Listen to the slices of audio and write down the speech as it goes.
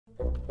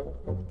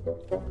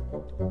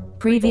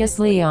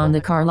Previously on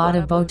the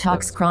Carlötta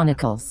Beautox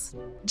Chronicles.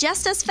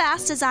 Just as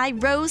fast as I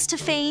rose to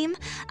fame,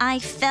 I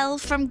fell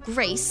from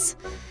grace.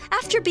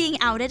 After being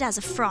outed as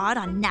a fraud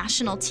on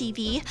national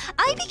TV,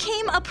 I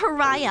became a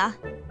pariah.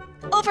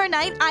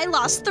 Overnight, I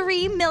lost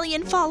 3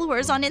 million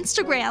followers on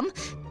Instagram.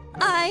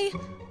 I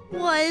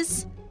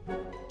was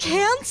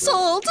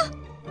canceled.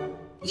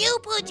 You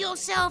put your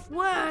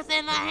self-worth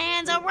in the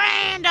hands of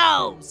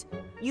randos.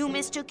 You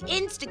mistook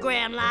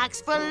Instagram likes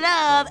for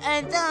love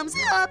and thumbs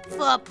up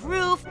for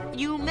proof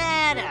you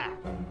matter.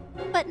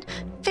 But,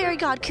 Fairy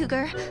God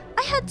Cougar,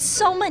 I had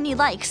so many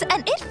likes,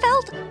 and it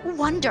felt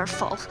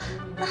wonderful.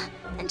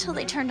 Until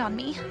they turned on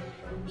me.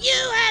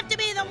 You have to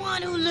be the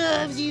one who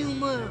loves you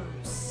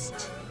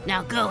most.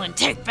 Now go and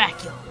take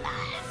back your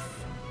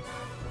life.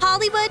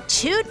 Hollywood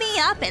chewed me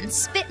up and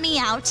spit me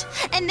out,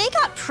 and they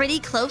got pretty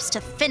close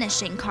to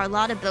finishing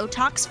Carlötta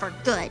Beautox for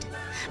good.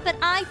 But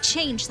I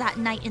changed that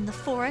night in the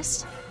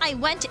forest. I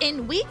went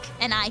in weak,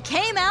 and I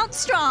came out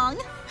strong.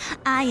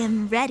 I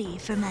am ready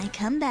for my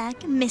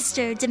comeback,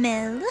 Mr.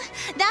 DeMille.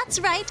 That's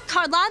right,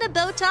 Carlötta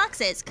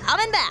Beautox is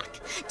coming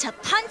back to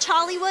punch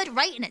Hollywood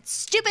right in its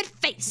stupid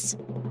face.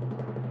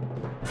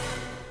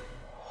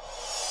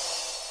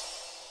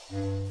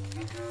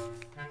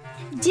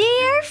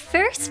 Dear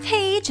first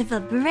page of a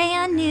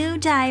brand new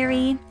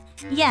diary.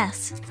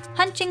 Yes,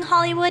 punching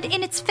Hollywood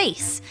in its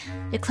face,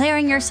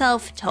 declaring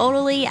yourself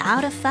totally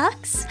out of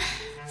fucks,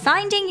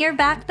 finding your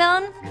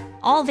backbone,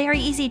 all very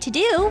easy to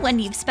do when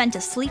you've spent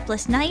a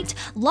sleepless night,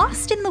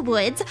 lost in the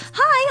woods,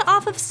 high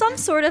off of some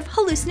sort of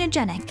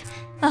hallucinogenic.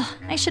 Ugh,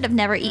 I should have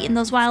never eaten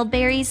those wild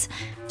berries.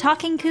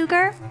 Talking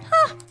cougar?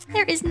 Huh,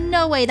 there is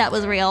no way that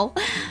was real.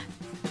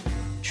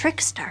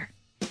 Trickster.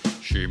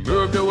 She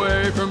moved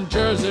away from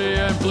Jersey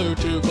and flew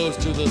too close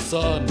to the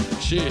sun.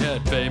 She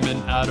had fame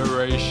and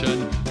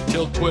adoration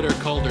till Twitter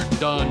called her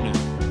done.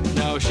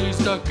 Now she's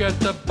stuck at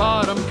the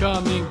bottom,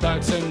 coming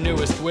back's her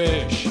newest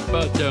wish.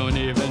 But don't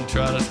even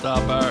try to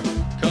stop her,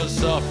 cause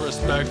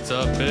self-respect's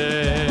a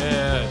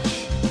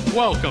bitch.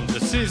 Welcome to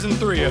Season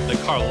 3 of the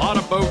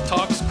Carlötta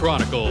Beautox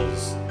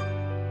Chronicles.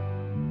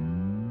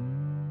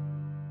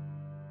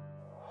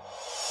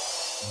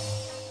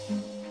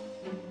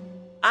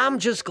 I'm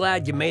just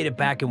glad you made it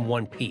back in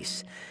one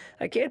piece.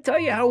 I can't tell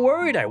you how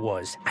worried I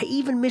was. I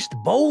even missed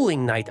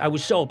bowling night. I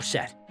was so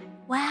upset.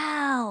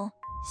 Wow,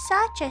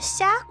 such a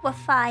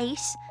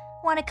sacrifice.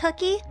 Want a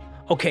cookie?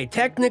 Okay,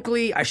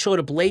 technically, I showed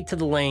up late to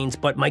the lanes,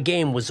 but my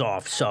game was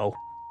off, so...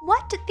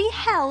 What the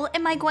hell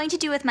am I going to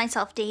do with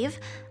myself, Dave?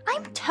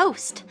 I'm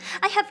toast.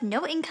 I have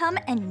no income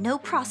and no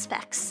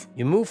prospects.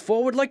 You move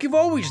forward like you've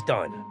always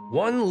done.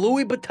 One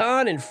Louis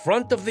Vuitton in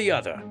front of the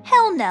other.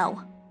 Hell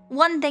no.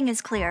 One thing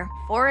is clear.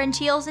 4-inch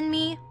heels and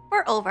me,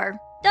 we're over.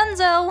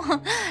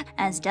 Dunzo.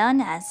 As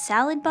done as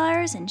salad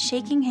bars and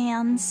shaking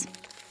hands.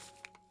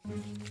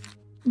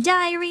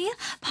 Diary,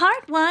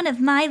 part 1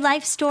 of my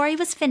life story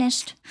was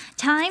finished.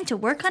 Time to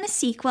work on a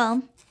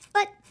sequel.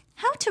 But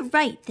how to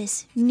write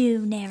this new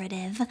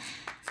narrative?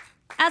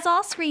 As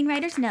all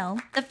screenwriters know,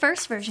 the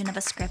first version of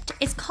a script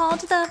is called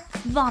the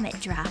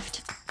vomit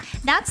draft.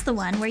 That's the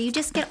one where you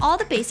just get all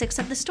the basics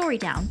of the story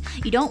down.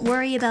 You don't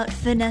worry about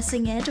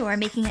finessing it or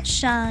making it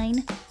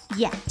shine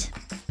yet.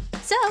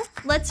 So,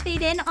 let's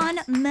fade in on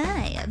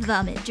my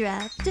vomit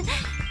draft.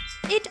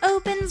 It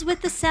opens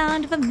with the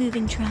sound of a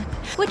moving truck,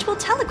 which will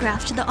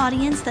telegraph to the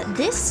audience that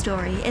this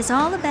story is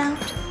all about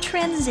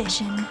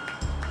transition.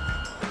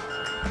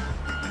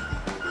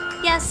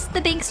 Yes,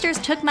 the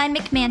banksters took my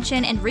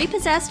McMansion and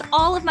repossessed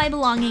all of my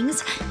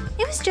belongings.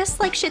 It was just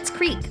like Schitt's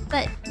Creek,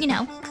 but, you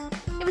know,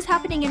 it was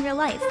happening in real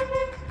life.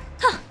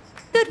 Huh,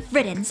 good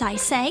riddance, I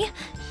say.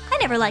 I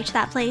never liked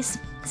that place.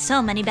 So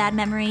many bad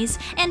memories,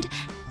 and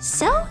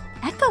so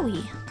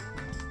echoey.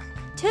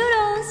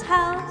 Toodles,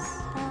 house.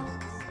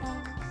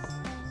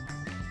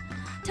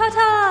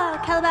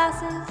 Ta-ta,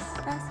 Calabasas,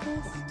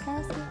 Basses.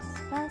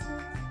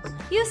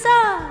 You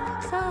suck.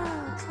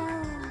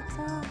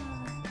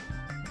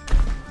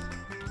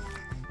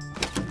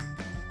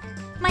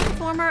 My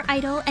former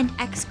idol and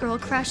ex-girl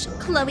crush,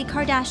 Khloe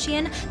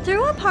Kardashian,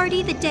 threw a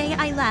party the day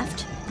I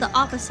left, the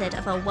opposite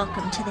of a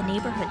welcome to the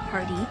neighborhood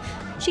party.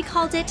 She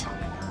called it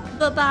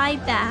Bye-Bye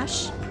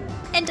Bash,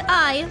 and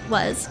I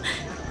was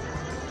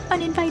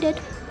uninvited.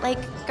 Like,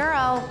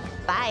 girl,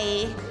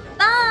 bye.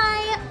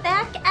 Bye!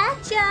 Back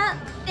at ya,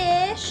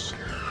 fish!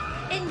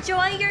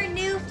 Enjoy your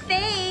new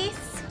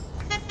face!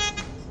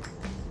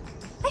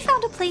 I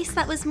found a place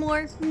that was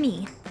more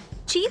me.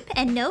 Cheap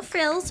and no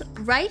frills,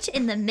 right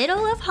in the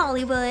middle of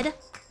Hollywood.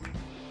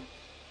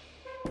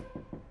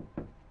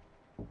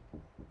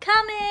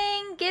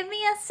 Coming! Give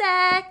me a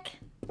sec!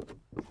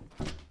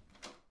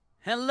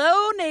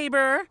 Hello,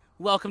 neighbor!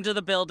 Welcome to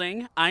the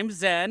building. I'm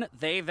Zen,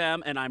 they,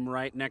 them, and I'm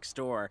right next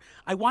door.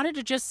 I wanted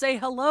to just say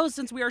hello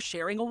since we are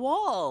sharing a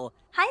wall.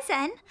 Hi,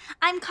 Zen.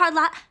 I'm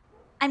Carlötta.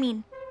 I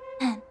mean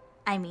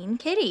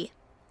Kitty.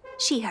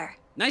 She, her.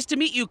 Nice to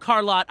meet you,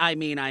 Carlötta. I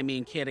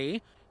mean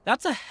Kitty.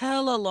 That's a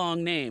hella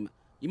long name.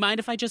 You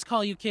mind if I just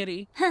call you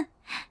Kitty?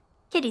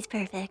 Kitty's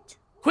perfect.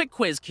 Quick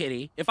quiz,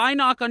 Kitty. If I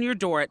knock on your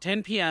door at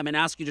 10 p.m. and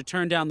ask you to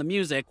turn down the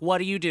music, what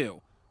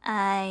do?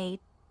 I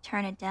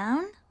turn it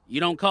down? You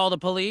don't call the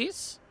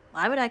police?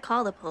 Why would I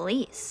call the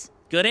police?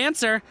 Good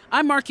answer.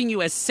 I'm marking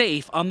you as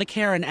safe on the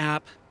Karen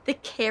app. The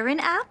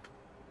Karen app?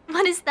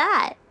 What is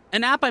that?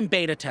 An app I'm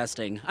beta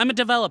testing. I'm a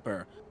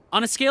developer.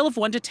 On a scale of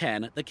 1 to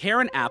 10, the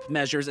Karen app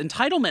measures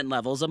entitlement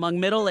levels among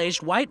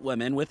middle-aged white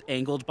women with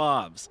angled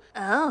bobs.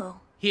 Oh.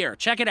 Here,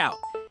 check it out.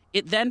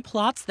 It then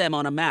plots them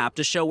on a map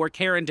to show where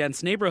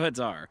Karen-dense neighborhoods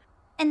are.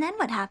 And then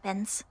what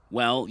happens?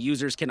 Well,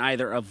 users can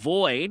either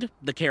avoid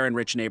the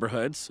Karen-rich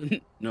neighborhoods,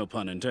 no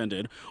pun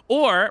intended,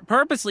 or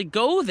purposely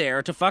go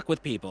there to fuck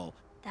with people.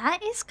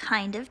 That is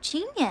kind of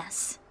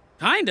genius.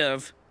 Kind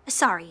of.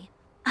 Sorry.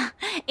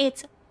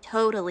 It's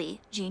totally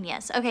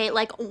genius. Okay,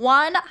 like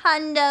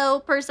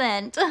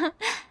 100%.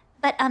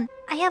 But,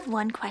 I have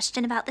one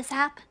question about this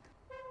app.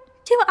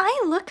 Do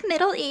I look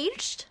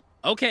middle-aged?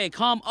 Okay,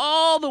 calm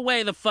all the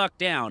way the fuck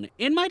down.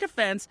 In my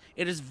defense,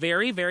 it is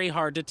very, very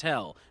hard to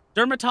tell.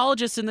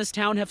 Dermatologists in this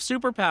town have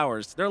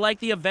superpowers. They're like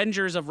the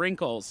Avengers of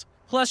wrinkles.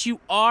 Plus, you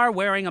are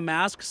wearing a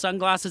mask,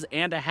 sunglasses,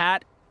 and a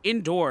hat.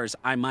 Indoors,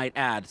 I might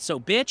add. So,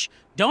 bitch,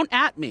 don't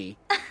at me.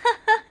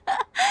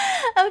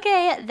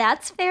 Okay,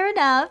 that's fair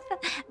enough.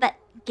 But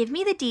give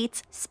me the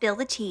deets, spill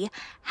the tea.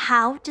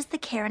 How does the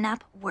Karen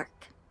app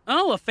work?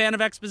 Oh, a fan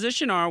of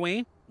exposition, are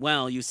we?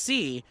 Well, you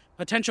see,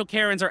 potential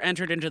Karens are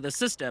entered into the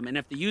system, and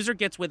if the user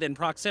gets within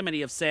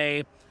proximity of,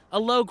 say, a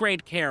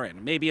low-grade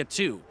Karen, maybe a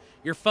 2,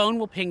 your phone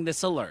will ping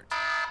this alert.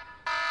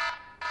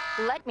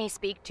 Let me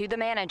speak to the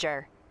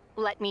manager.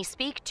 Let me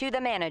speak to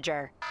the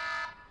manager.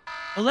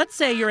 Well, let's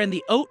say you're in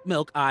the oat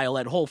milk aisle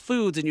at Whole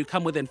Foods and you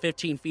come within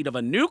 15 feet of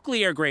a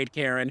nuclear-grade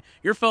Karen,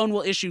 your phone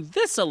will issue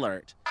this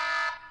alert.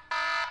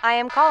 I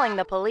am calling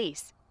the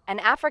police. An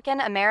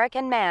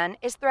African-American man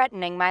is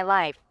threatening my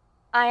life.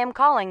 I am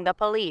calling the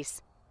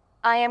police.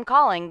 I am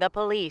calling the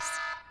police.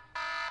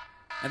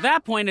 At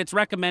that point, it's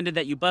recommended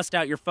that you bust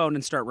out your phone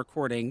and start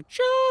recording,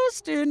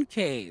 just in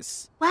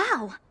case.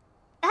 Wow,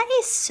 that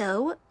is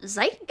so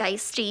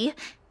zeitgeisty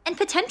and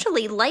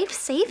potentially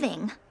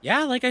life-saving.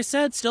 Yeah, like I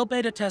said, still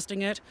beta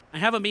testing it. I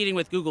have a meeting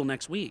with Google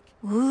next week.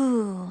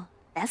 Ooh,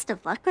 best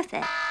of luck with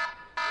it.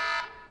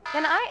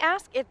 Can I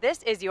ask if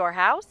this is your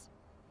house?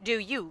 Do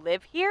you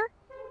live here?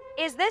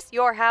 Is this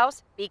your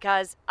house?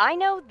 Because I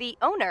know the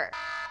owner.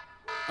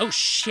 Oh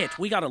shit,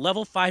 we got a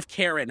level 5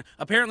 Karen.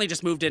 Apparently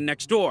just moved in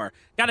next door.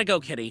 Gotta go,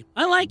 Kitty.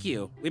 I like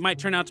you. We might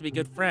turn out to be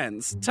good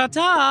friends.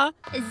 Ta-ta!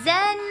 Zen,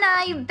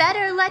 I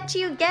better let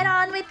you get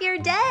on with your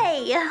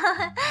day.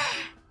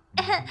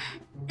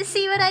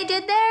 See what I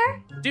did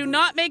there? Do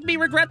not make me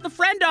regret the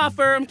friend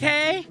offer,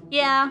 okay?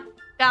 Yeah,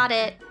 got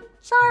it.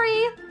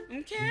 Sorry.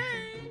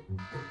 Okay.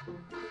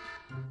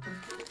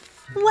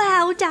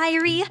 Wow,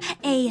 diary.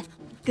 A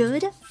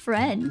good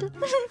friend.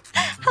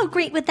 How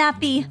great would that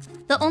be?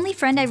 The only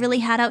friend I really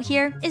had out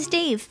here is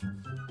Dave,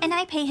 and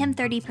I pay him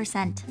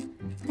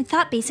 30%. I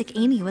thought Basic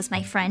Amy was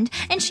my friend,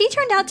 and she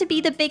turned out to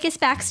be the biggest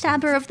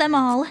backstabber of them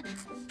all.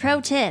 Pro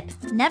tip,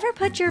 never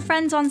put your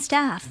friends on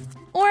staff.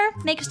 Or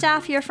make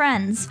staff your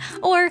friends.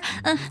 Or,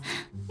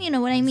 you know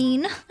what I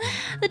mean.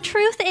 The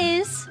truth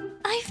is,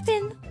 I've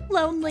been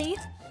lonely.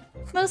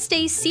 Most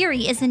days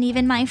Siri isn't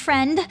even my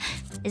friend.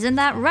 Isn't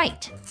that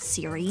right,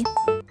 Siri?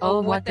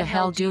 Oh, what the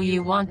hell do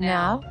you want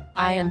now?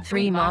 I am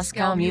 3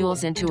 Moscow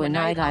mules into a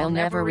night I'll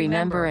never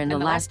remember, and the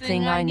last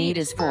thing I need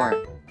is 4.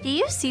 Do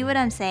you see what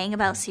I'm saying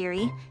about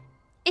Siri?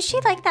 Is she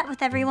like that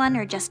with everyone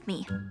or just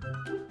me?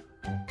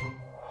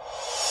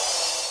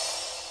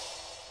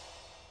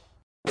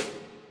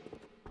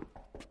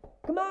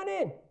 Come on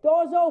in.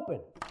 Door's open.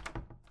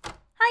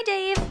 Hi,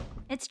 Dave.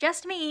 It's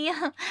just me.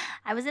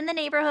 I was in the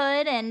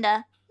neighborhood and,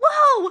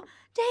 Whoa!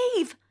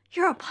 Dave,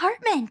 your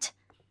apartment.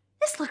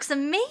 This looks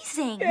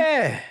amazing.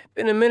 Yeah,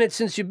 been a minute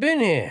since you've been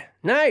here.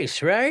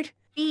 Nice, right?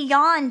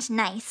 Beyond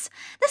nice.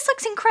 This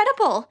looks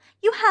incredible.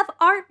 You have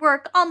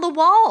artwork on the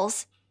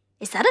walls.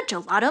 Is that a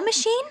gelato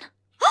machine?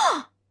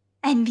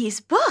 And these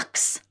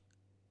books.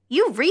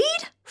 You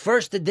read?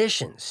 First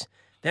editions.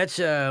 That's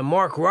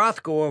Mark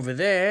Rothko over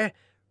there.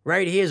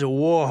 Right here's a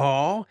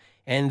Warhol.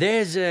 And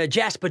there's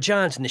Jasper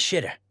Johnson, the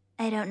shitter.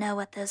 I don't know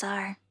what those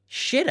are.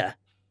 Shitter?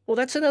 Well,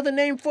 that's another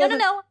name for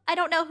No. I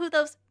don't know who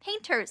those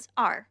painters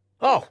are.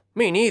 Oh,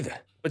 me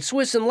neither. But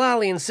Swiss and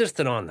Lolly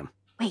insisted on them.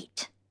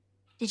 Wait,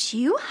 did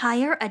you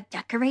hire a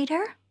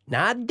decorator?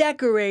 Not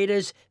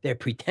decorators, they're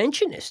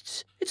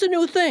pretentionists. It's a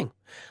new thing.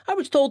 I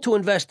was told to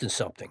invest in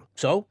something.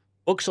 So,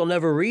 books I'll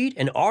never read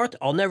and art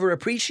I'll never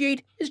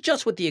appreciate is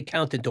just what the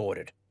accountant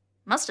ordered.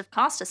 Must have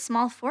cost a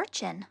small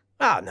fortune.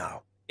 Ah,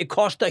 no. It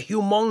cost a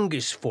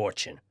humongous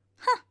fortune.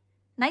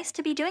 Nice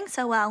to be doing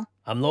so well.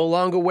 I'm no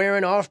longer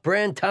wearing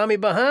off-brand Tommy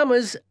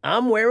Bahamas.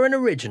 I'm wearing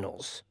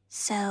originals.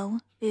 So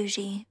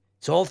bougie.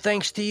 It's all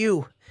thanks to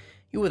you.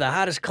 You were the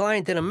hottest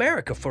client in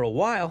America for a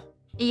while.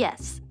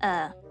 Yes,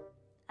 I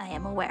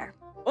am aware.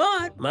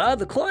 But my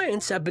other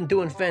clients have been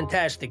doing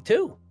fantastic,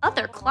 too.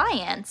 Other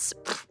clients?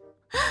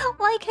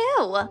 Like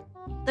who?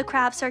 The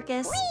Crab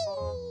Circus?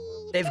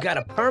 They've got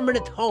a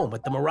permanent home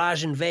at the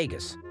Mirage in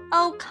Vegas.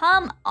 Oh,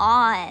 come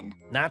on.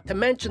 Not to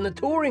mention the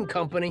touring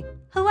company.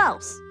 Who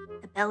else?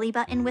 The belly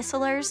button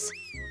whistlers?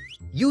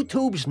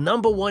 YouTube's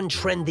 #1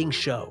 trending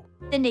show.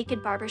 The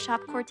Naked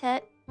Barbershop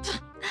Quartet?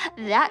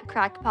 That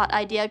crackpot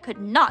idea could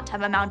not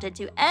have amounted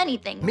to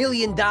anything. $1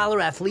 million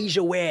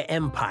athleisure wear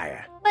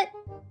empire. But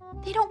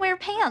they don't wear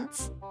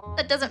pants.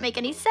 That doesn't make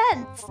any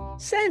sense.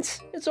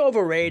 Sense? It's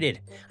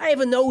overrated. I have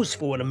a nose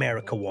for what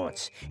America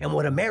wants. And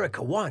what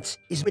America wants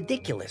is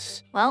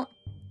ridiculous. Well,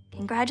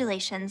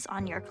 congratulations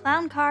on your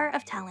clown car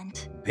of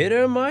talent.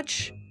 Bitter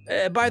much?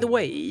 By the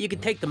way, you can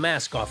take the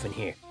mask off in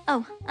here.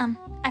 Oh,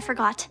 I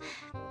forgot.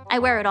 I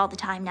wear it all the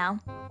time now.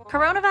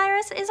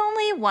 Coronavirus is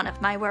only one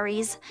of my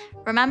worries.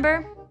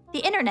 Remember, the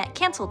internet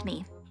canceled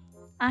me.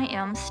 I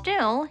am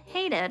still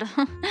hated,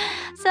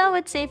 so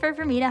it's safer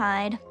for me to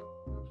hide.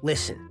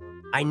 Listen,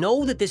 I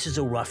know that this is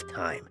a rough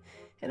time,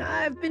 and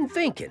I've been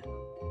thinking.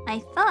 I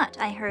thought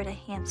I heard a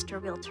hamster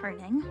wheel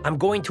turning. I'm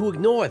going to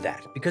ignore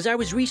that, because I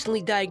was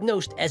recently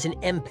diagnosed as an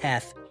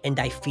empath, and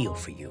I feel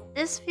for you.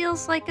 This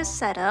feels like a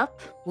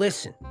setup.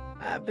 Listen,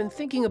 I've been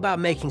thinking about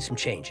making some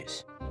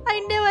changes. I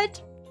knew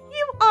it.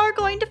 You are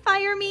going to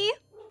fire me.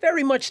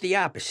 Very much the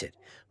opposite.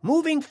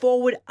 Moving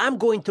forward, I'm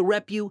going to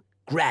rep you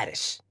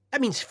gratis.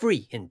 That means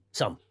free in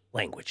some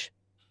language.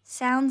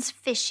 Sounds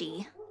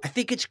fishy. I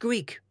think it's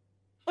Greek.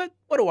 But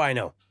what do I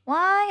know?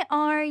 Why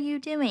are you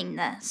doing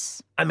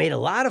this? I made a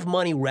lot of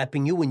money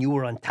repping you when you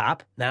were on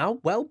top. Now,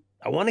 well,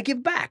 I want to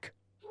give back.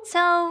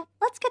 So,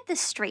 let's get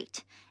this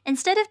straight.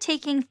 Instead of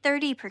taking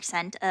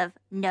 30% of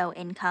no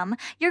income,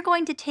 you're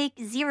going to take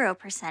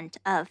 0%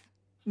 of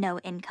no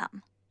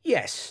income.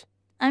 Yes.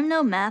 I'm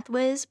no math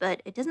whiz,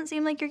 but it doesn't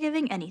seem like you're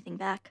giving anything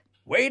back.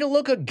 Way to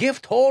look a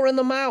gift whore in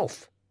the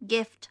mouth.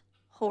 Gift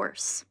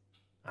horse.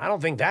 I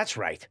don't think that's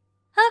right.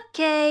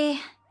 Okay,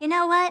 you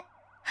know what?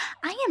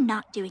 I am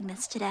not doing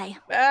this today.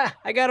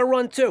 I gotta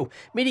run too.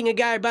 Meeting a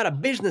guy about a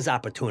business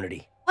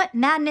opportunity. What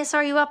madness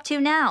are you up to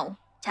now?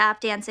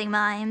 Tap dancing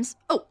mimes?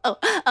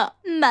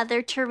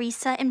 Mother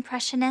Teresa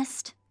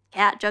impressionist?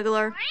 Cat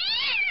juggler?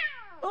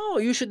 Oh,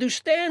 you should do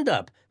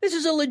stand-up. This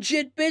is a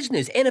legit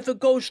business, and if it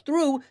goes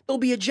through, there'll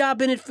be a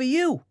job in it for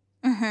you.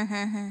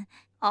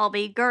 I'll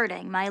be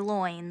girding my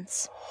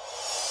loins.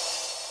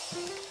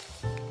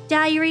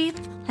 Diary,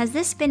 has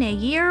this been a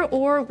year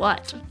or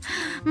what?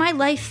 My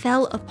life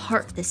fell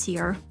apart this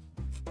year.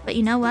 But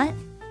you know what?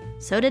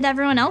 So did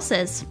everyone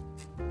else's.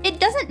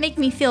 It doesn't make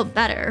me feel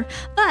better,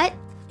 but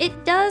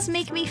it does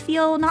make me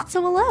feel not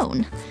so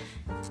alone.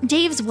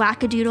 Dave's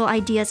wackadoodle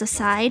ideas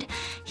aside,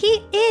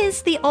 he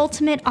is the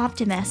ultimate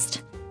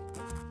optimist.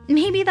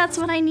 Maybe that's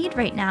what I need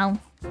right now.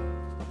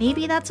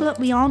 Maybe that's what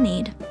we all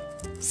need.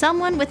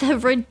 Someone with a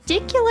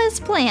ridiculous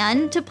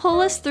plan to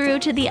pull us through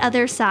to the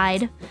other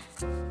side.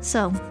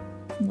 So,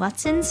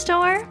 what's in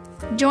store?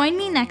 Join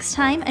me next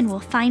time and we'll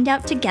find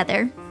out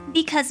together.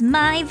 Because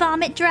my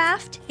vomit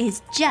draft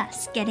is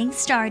just getting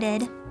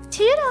started.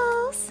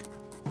 Toodles!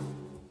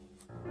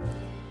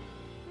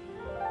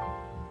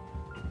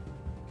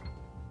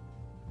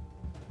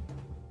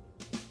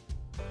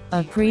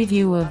 A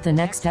preview of the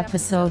next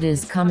episode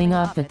is coming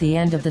up at the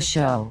end of the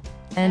show.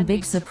 And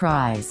big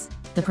surprise,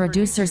 the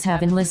producers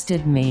have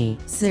enlisted me,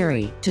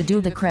 Siri, to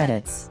do the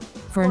credits.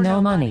 For no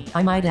money,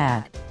 I might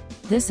add.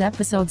 This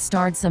episode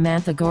starred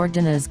Samantha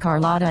Gordon as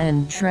Carlötta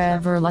and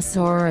Trevor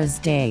Lasore as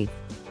Dave.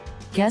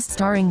 Guest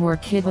starring were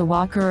Kiba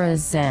Walker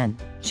as Zen,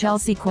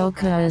 Chelsea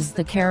Kwoka as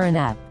the Karen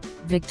app,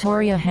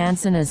 Victoria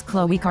Hansen as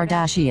Khloe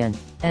Kardashian,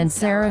 and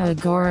Sarah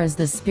Agor as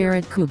the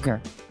Spirit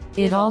Cougar.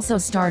 It also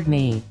starred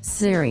me,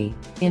 Siri,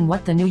 in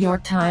what the New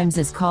York Times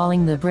is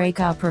calling the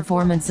breakout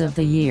performance of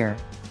the year.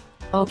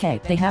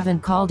 Okay, they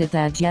haven't called it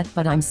that yet,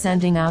 but I'm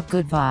sending out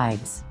good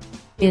vibes.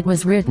 It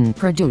was written,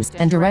 produced,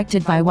 and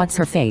directed by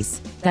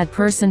What's-Her-Face, that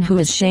person who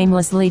is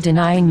shamelessly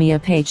denying me a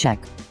paycheck.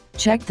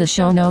 Check the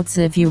show notes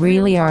if you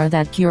really are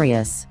that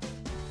curious.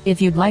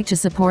 If you'd like to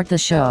support the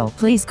show,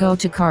 please go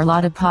to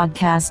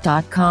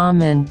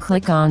carlottapodcast.com and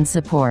click on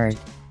support.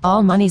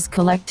 All monies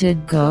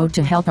collected go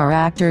to help our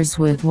actors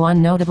with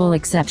one notable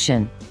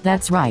exception.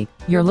 That's right,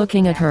 you're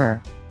looking at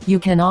her. You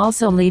can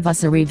also leave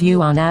us a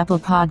review on Apple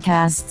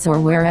Podcasts or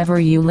wherever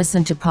you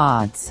listen to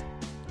pods.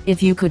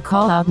 If you could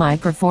call out my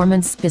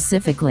performance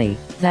specifically,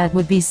 that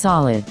would be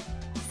solid.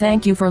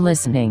 Thank you for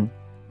listening.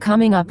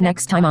 Coming up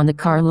next time on the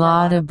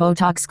Carlötta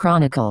Beautox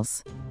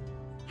Chronicles.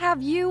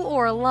 Have you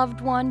or a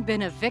loved one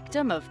been a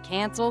victim of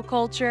cancel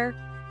culture?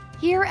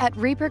 Here at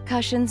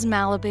Repercussions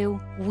Malibu,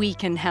 we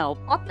can help.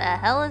 What the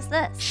hell is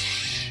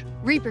this?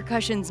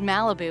 Repercussions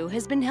Malibu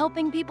has been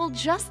helping people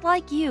just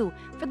like you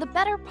for the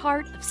better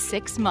part of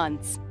 6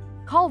 months.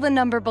 Call the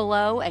number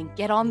below and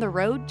get on the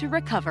road to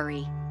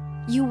recovery.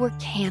 You were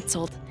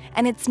canceled,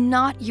 and it's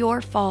not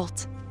your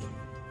fault.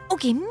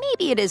 Okay,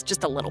 maybe it is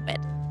just a little bit.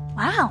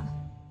 Wow,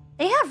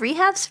 they have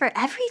rehabs for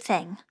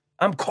everything.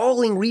 I'm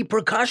calling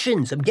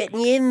Repercussions. I'm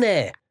getting you in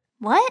there.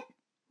 What?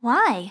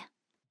 Why?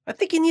 I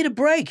think you need a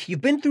break.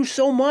 You've been through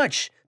so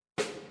much.